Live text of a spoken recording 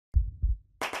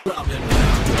Willkommen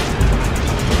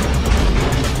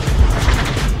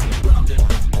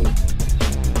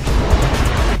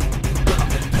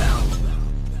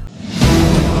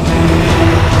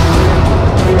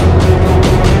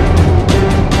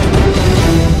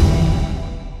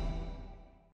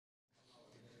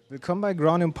bei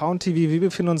Groundandpound-TV. Wir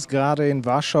befinden uns gerade in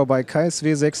Warschau bei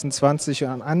KSW 26.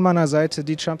 An meiner Seite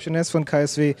die Championess von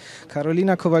KSW,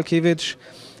 Karolina Kowalkiewicz.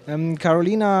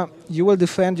 Karolina, you will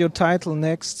defend your title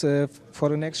next for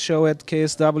the next show at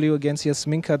KSW against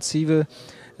Jasminka Cive.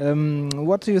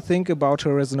 What do you think about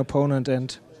her as an opponent,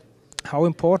 and how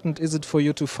important is it for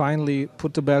you to finally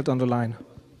put the belt on the line?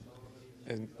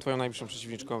 Twoją najbliższą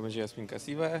przeciwniczką będzie Jasminka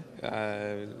Cive.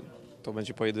 To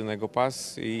będzie pojedynek o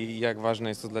pas i jak ważne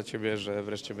jest to dla Ciebie, że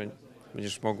wreszcie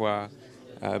będziesz mogła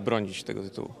bronić tego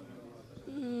tytułu?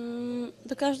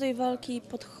 Do każdej walki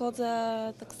podchodzę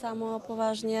tak samo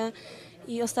poważnie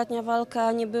i ostatnia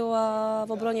walka nie była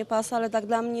w obronie pasa, ale tak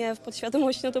dla mnie w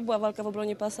podświadomości to była walka w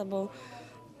obronie pasa, bo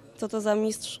co to za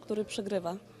mistrz, który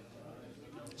przegrywa.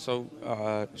 So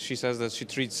she says that she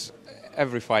treats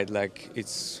every fight like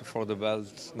it's for the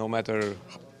belt, no matter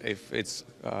if it's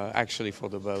actually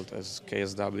for the belt, as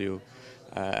KSW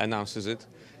announces it.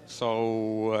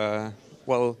 So,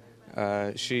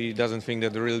 she doesn't think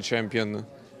that the real champion,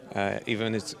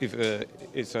 even if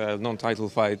it's a non-title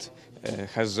fight,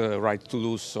 has a right to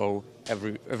lose. So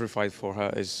every fight for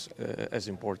her is as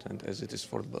important as it is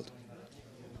for the belt.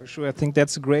 For sure, I think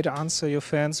that's a great answer. Your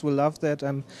fans will love that,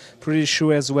 I'm pretty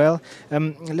sure as well.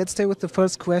 Let's stay with the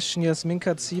first question.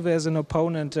 Jasminka Cive as an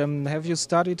opponent. Have you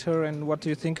studied her, and what do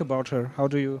you think about her? How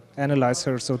do you analyze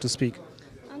her, so to speak?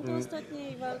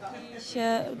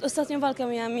 Ostatnią walkę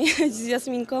miałam mieć z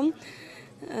Jasminką,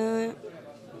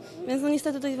 więc no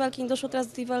niestety do tej walki nie doszło, teraz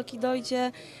do tej walki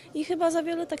dojdzie i chyba za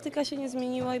wiele taktyka się nie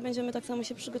zmieniła i będziemy tak samo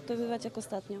się przygotowywać jak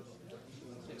ostatnio.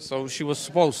 So she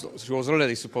was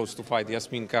already supposed to fight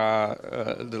Jasminka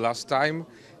the last time.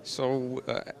 So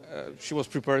she was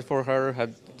prepared for her,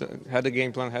 had a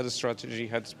game plan, had a strategy,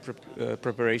 had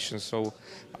preparation. So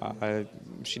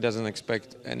she doesn't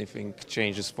expect anything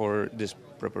changes for this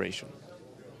preparation.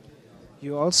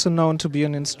 You're also known to be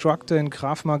an instructor in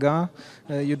Krav Maga.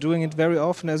 You're doing it very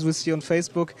often, as we see on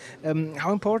Facebook.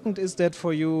 How important is that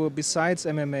for you besides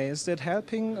MMA? Is that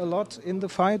helping a lot in the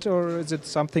fight, or is it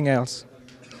something else?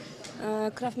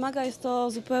 Krav Maga jest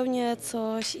to zupełnie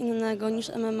coś innego niż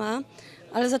MMA,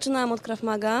 ale zaczynałam od Krav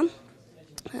Maga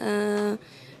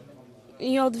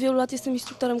i od wielu lat jestem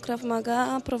instruktorem Krav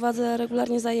Maga, prowadzę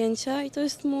regularnie zajęcia i to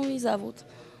jest mój zawód.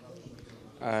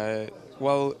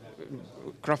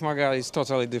 Krav Maga is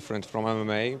totally different from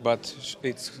MMA, but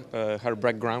it's her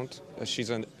background. She's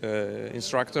an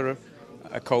instructor,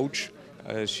 a coach.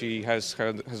 She has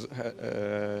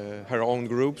her own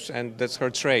groups, and that's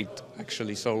her trade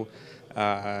actually. So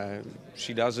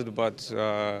she does it, but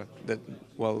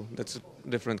that's a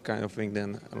different kind of thing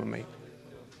than MMA.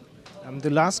 The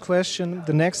last question: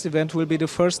 the next event will be the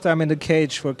first time in the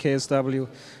cage for KSW.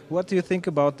 What do you think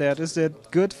about that? Is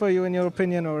that good for you in your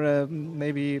opinion, or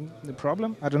maybe a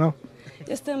problem? I don't know.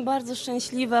 Jestem bardzo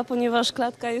szczęśliwa, ponieważ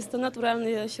klatka jest to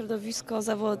naturalne środowisko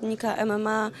zawodnika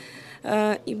MMA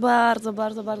i bardzo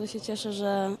się cieszę,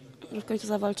 że w końcu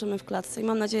zawalczymy w klatce i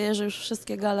mam nadzieję, że już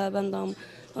wszystkie gale będą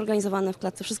organizowane w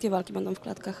klatce, wszystkie walki będą w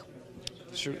klatkach.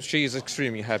 She is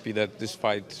extremely happy that this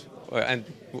fight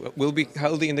will be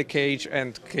held in the cage,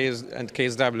 and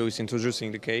KSW is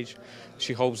introducing the cage.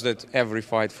 She hopes that every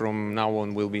fight from now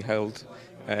on will be held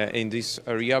in this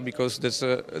area, because that's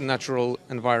a natural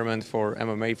environment for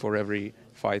MMA for every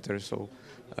fighter. So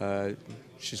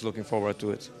she's looking forward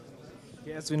to it.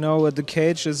 As we know, the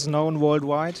cage is known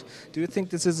worldwide. Do you think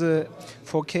this is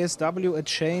for KSW a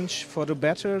change for the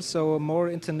better? So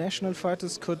more international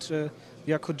fighters could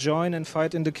join and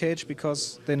fight in the cage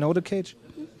because they know the cage?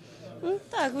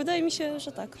 Tak, wydaje mi się,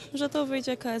 że tak, że to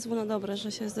wyjdzie KSW na dobre,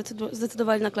 że się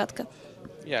zdecydowali na klatkę.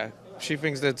 Yeah, she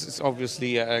thinks that it's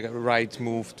obviously a right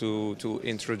move to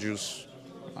introduce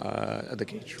the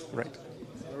cage, right?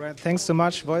 All right, thanks so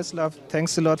much, Voice Love.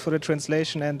 Thanks a lot for the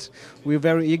translation, and we're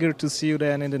very eager to see you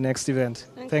then in the next event.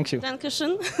 Thank you.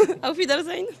 Dankeschön. Auf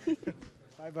Wiedersehen.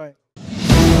 Bye bye.